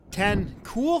10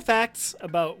 cool facts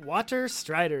about water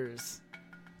striders.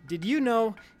 Did you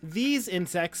know these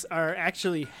insects are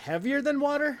actually heavier than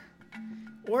water?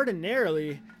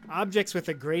 Ordinarily, objects with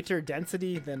a greater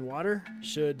density than water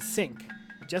should sink,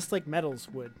 just like metals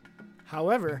would.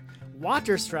 However,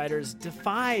 water striders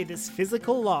defy this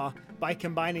physical law by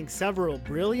combining several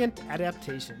brilliant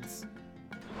adaptations.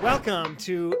 Welcome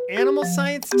to Animal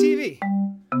Science TV.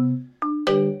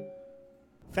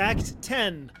 Fact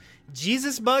 10.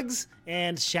 Jesus bugs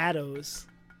and shadows.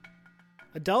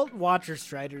 Adult water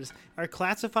striders are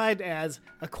classified as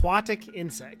aquatic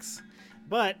insects,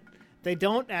 but they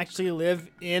don't actually live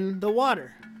in the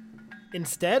water.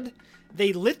 Instead,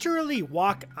 they literally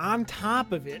walk on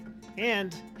top of it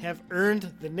and have earned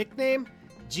the nickname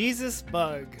Jesus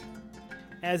bug.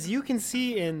 As you can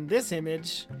see in this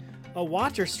image, a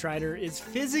water strider is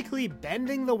physically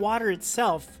bending the water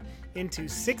itself into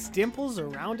 6 dimples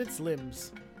around its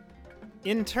limbs.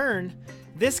 In turn,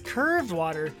 this curved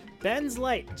water bends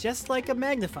light just like a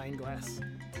magnifying glass.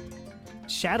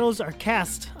 Shadows are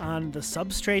cast on the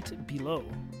substrate below.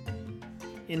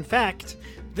 In fact,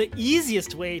 the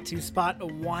easiest way to spot a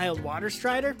wild water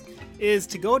strider is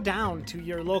to go down to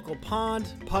your local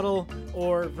pond, puddle,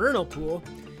 or vernal pool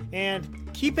and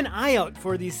keep an eye out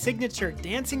for these signature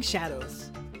dancing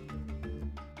shadows.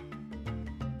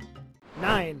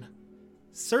 9.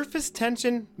 Surface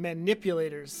tension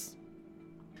manipulators.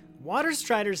 Water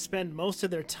striders spend most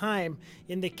of their time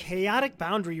in the chaotic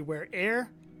boundary where air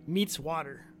meets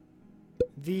water,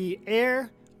 the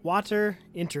air-water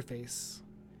interface.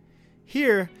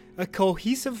 Here, a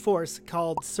cohesive force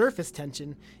called surface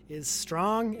tension is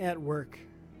strong at work.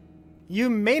 You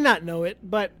may not know it,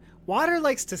 but water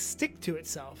likes to stick to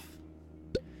itself.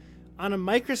 On a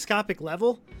microscopic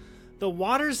level, the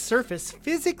water's surface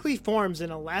physically forms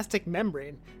an elastic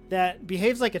membrane that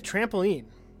behaves like a trampoline.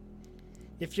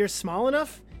 If you're small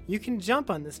enough, you can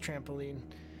jump on this trampoline.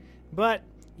 But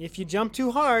if you jump too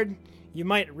hard, you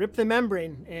might rip the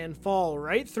membrane and fall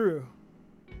right through.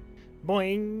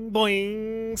 Boing,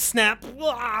 boing, snap.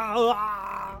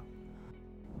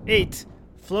 8.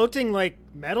 Floating like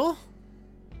metal?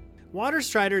 Water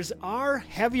striders are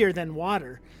heavier than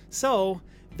water, so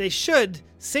they should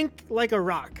sink like a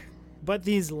rock. But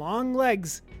these long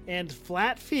legs and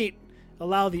flat feet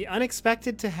allow the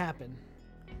unexpected to happen.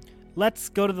 Let's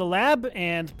go to the lab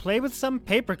and play with some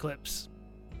paper clips.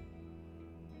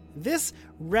 This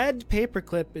red paper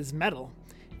clip is metal,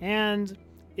 and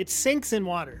it sinks in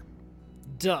water.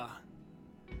 Duh.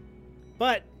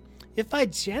 But if I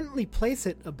gently place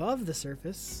it above the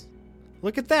surface,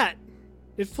 look at that.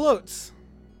 It floats.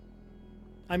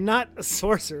 I'm not a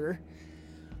sorcerer.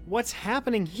 What's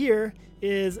happening here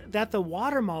is that the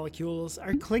water molecules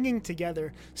are clinging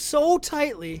together so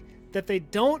tightly that they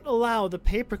don't allow the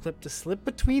paperclip to slip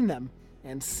between them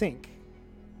and sink.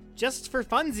 Just for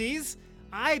funsies,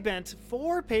 I bent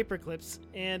 4 paperclips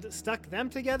and stuck them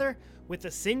together with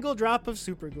a single drop of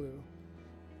superglue.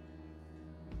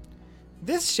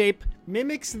 This shape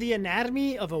mimics the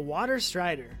anatomy of a water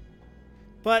strider,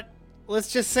 but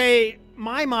let's just say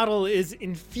my model is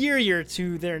inferior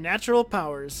to their natural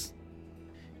powers.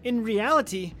 In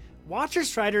reality, water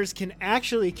striders can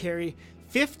actually carry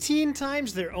 15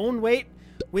 times their own weight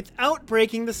without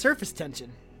breaking the surface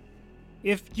tension.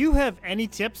 If you have any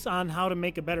tips on how to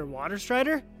make a better water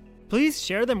strider, please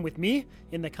share them with me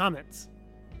in the comments.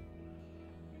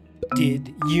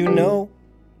 Did you know?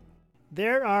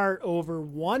 There are over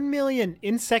 1 million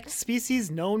insect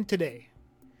species known today.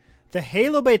 The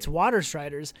halobates water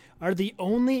striders are the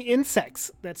only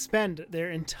insects that spend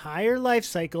their entire life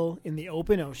cycle in the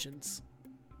open oceans.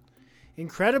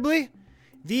 Incredibly,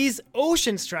 these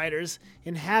ocean striders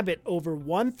inhabit over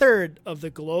 1/3 of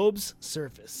the globe's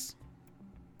surface.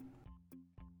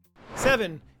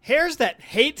 7. Hairs that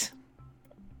hate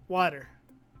water.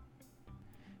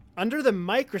 Under the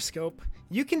microscope,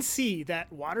 you can see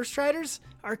that water striders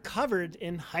are covered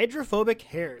in hydrophobic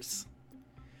hairs.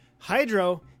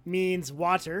 Hydro means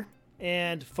water,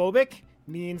 and phobic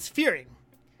means fearing.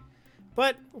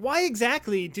 But why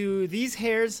exactly do these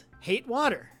hairs hate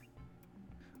water?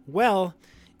 Well,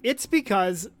 it's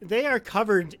because they are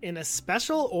covered in a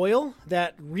special oil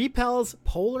that repels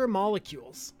polar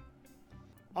molecules.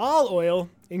 All oil,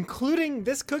 including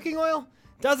this cooking oil,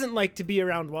 doesn't like to be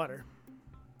around water.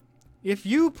 If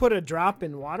you put a drop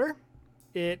in water,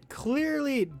 it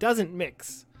clearly doesn't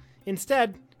mix.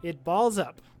 Instead, it balls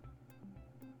up.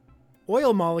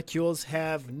 Oil molecules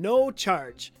have no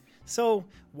charge, so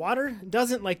water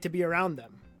doesn't like to be around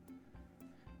them.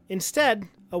 Instead,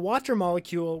 a water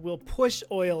molecule will push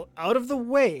oil out of the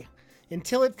way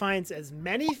until it finds as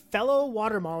many fellow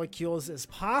water molecules as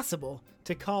possible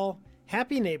to call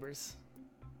happy neighbors.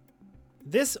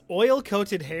 This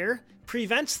oil-coated hair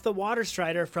prevents the water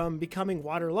strider from becoming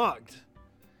waterlogged.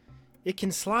 It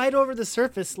can slide over the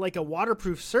surface like a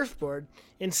waterproof surfboard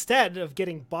instead of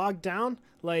getting bogged down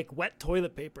like wet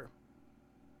toilet paper.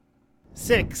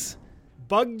 6.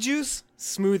 Bug juice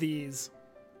smoothies.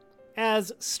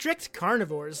 As strict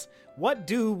carnivores, what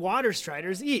do water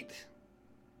striders eat?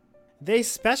 They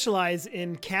specialize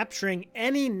in capturing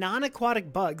any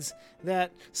non-aquatic bugs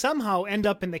that somehow end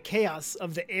up in the chaos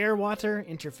of the air-water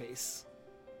interface.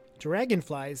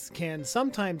 Dragonflies can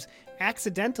sometimes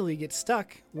accidentally get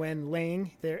stuck when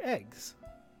laying their eggs.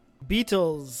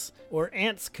 Beetles or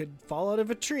ants could fall out of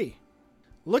a tree.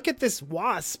 Look at this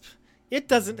wasp. It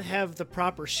doesn't have the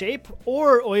proper shape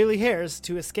or oily hairs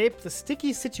to escape the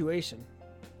sticky situation.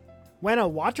 When a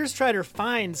water strider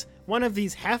finds one of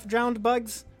these half-drowned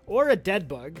bugs or a dead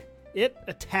bug, it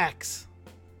attacks.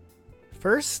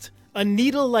 First, a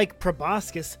needle-like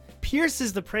proboscis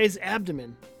pierces the prey's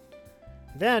abdomen.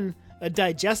 Then, a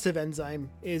digestive enzyme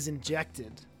is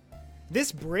injected.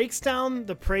 This breaks down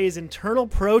the prey's internal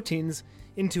proteins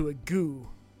into a goo,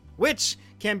 which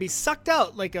can be sucked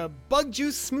out like a bug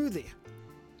juice smoothie.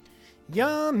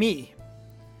 Yummy!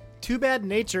 Too bad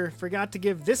nature forgot to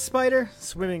give this spider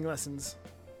swimming lessons.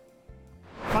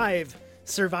 5.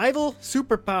 Survival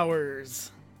superpowers.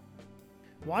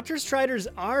 Water striders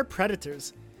are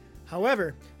predators.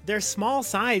 However, their small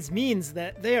size means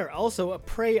that they are also a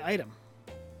prey item.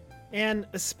 An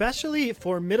especially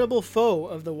formidable foe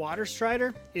of the water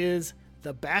strider is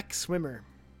the back swimmer.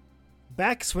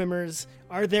 Back swimmers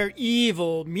are their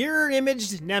evil,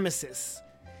 mirror-imaged nemesis.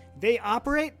 They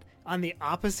operate on the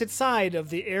opposite side of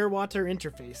the air-water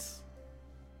interface.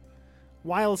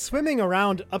 While swimming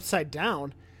around upside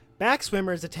down, back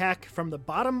swimmers attack from the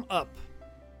bottom up.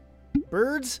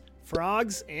 Birds,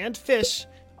 frogs, and fish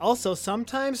also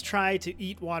sometimes try to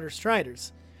eat water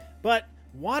striders, but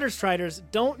water striders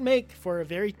don't make for a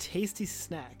very tasty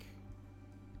snack.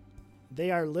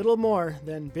 They are little more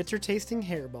than bitter-tasting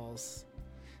hairballs.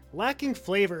 Lacking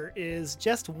flavor is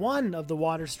just one of the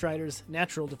water strider's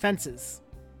natural defenses.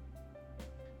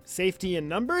 Safety in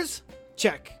numbers?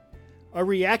 Check. A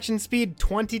reaction speed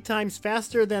 20 times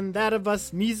faster than that of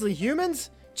us measly humans?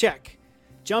 Check.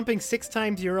 Jumping 6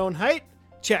 times your own height?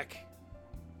 Check.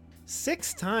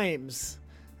 6 times.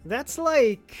 That's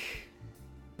like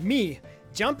me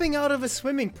jumping out of a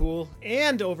swimming pool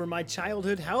and over my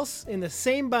childhood house in the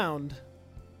same bound.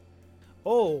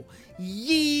 Oh,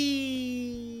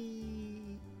 yee!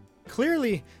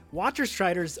 Clearly, water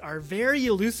striders are very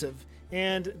elusive,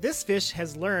 and this fish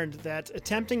has learned that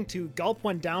attempting to gulp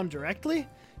one down directly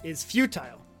is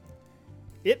futile.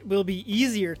 It will be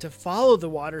easier to follow the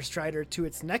water strider to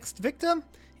its next victim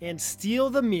and steal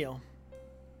the meal.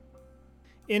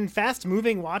 In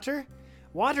fast-moving water,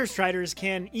 water striders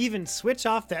can even switch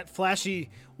off that flashy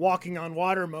walking on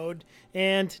water mode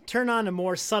and turn on a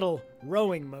more subtle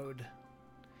rowing mode.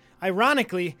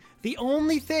 Ironically, the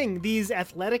only thing these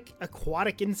athletic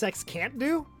aquatic insects can't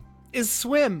do is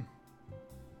swim.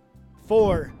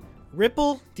 4.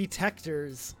 Ripple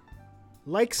detectors.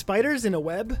 Like spiders in a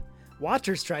web,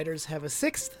 water striders have a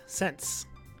sixth sense.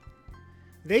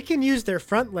 They can use their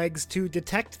front legs to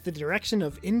detect the direction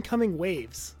of incoming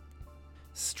waves.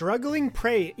 Struggling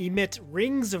prey emit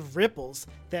rings of ripples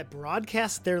that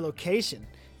broadcast their location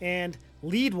and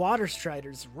lead water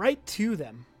striders right to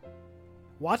them.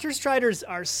 Water striders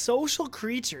are social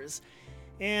creatures,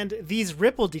 and these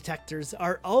ripple detectors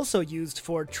are also used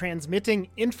for transmitting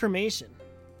information.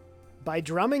 By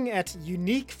drumming at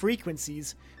unique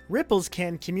frequencies, ripples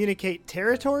can communicate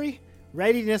territory,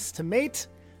 readiness to mate,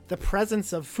 the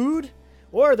presence of food,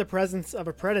 or the presence of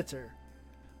a predator.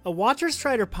 A water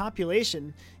strider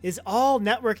population is all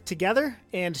networked together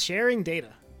and sharing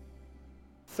data.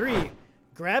 3.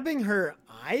 Grabbing her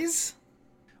eyes?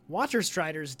 Water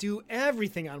striders do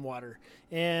everything on water,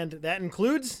 and that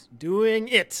includes doing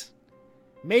it.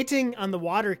 Mating on the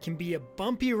water can be a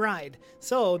bumpy ride,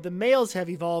 so the males have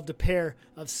evolved a pair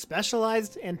of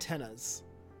specialized antennas.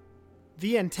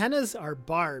 The antennas are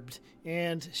barbed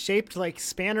and shaped like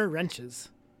spanner wrenches.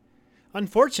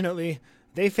 Unfortunately,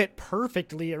 they fit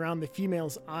perfectly around the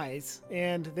female's eyes,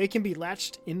 and they can be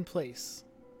latched in place.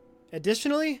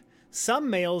 Additionally, some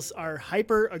males are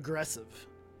hyper-aggressive.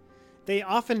 They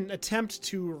often attempt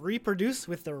to reproduce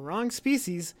with the wrong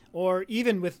species or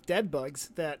even with dead bugs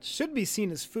that should be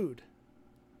seen as food.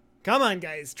 Come on,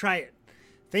 guys, try it.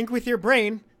 Think with your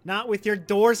brain, not with your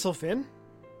dorsal fin.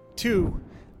 2.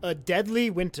 A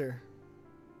deadly winter.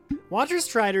 Water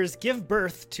striders give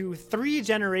birth to 3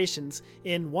 generations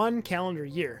in 1 calendar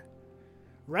year.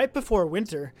 Right before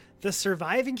winter, the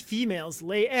surviving females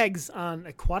lay eggs on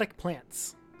aquatic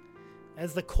plants.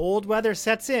 As the cold weather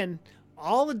sets in,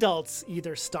 all adults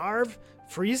either starve,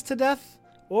 freeze to death,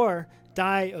 or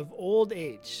die of old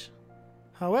age.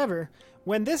 However,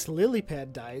 when this lily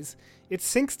pad dies, it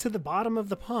sinks to the bottom of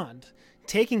the pond,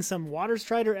 taking some water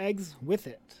strider eggs with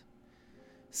it.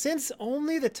 Since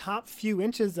only the top few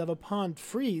inches of a pond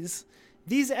freeze,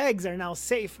 these eggs are now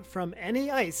safe from any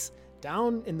ice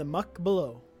down in the muck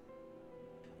below.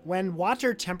 When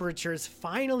water temperatures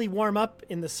finally warm up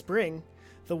in the spring,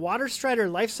 the water strider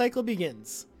life cycle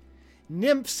begins.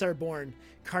 Nymphs are born,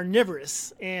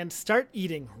 carnivorous, and start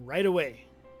eating right away.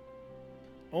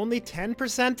 Only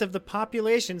 10% of the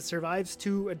population survives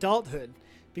to adulthood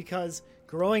because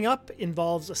growing up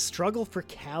involves a struggle for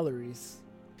calories.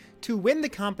 To win the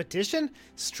competition,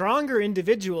 stronger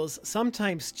individuals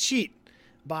sometimes cheat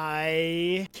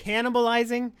by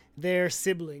cannibalizing their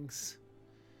siblings.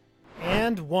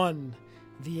 And 1.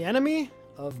 The enemy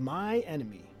of my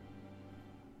enemy.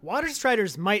 Water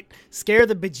striders might scare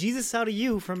the bejesus out of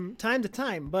you from time to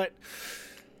time, but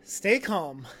stay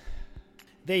calm.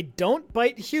 They don't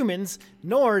bite humans,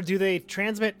 nor do they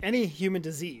transmit any human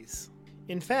disease.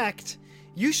 In fact,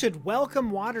 you should welcome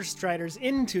water striders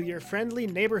into your friendly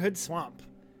neighborhood swamp.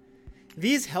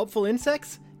 These helpful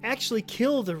insects actually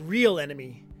kill the real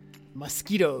enemy,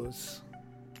 mosquitoes.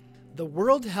 The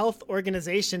World Health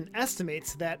Organization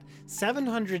estimates that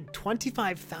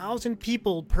 725,000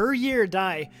 people per year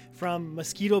die from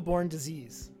mosquito-borne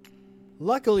disease.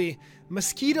 Luckily,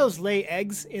 mosquitoes lay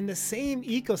eggs in the same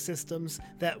ecosystems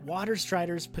that water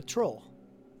striders patrol.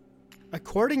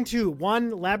 According to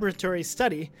one laboratory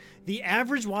study, the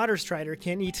average water strider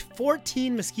can eat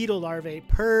 14 mosquito larvae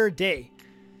per day.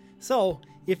 So,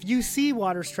 if you see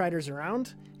water striders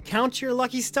around, count your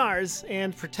lucky stars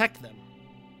and protect them.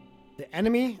 The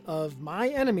enemy of my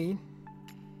enemy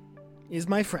is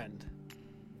my friend.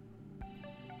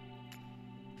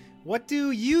 What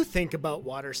do you think about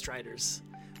water striders?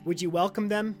 Would you welcome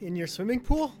them in your swimming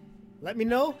pool? Let me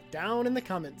know down in the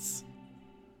comments.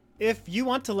 If you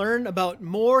want to learn about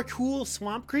more cool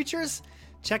swamp creatures,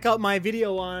 check out my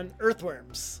video on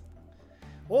earthworms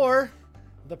or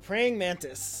the praying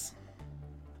mantis.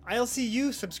 I'll see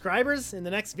you subscribers in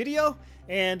the next video,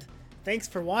 and thanks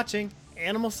for watching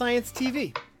Animal Science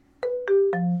TV.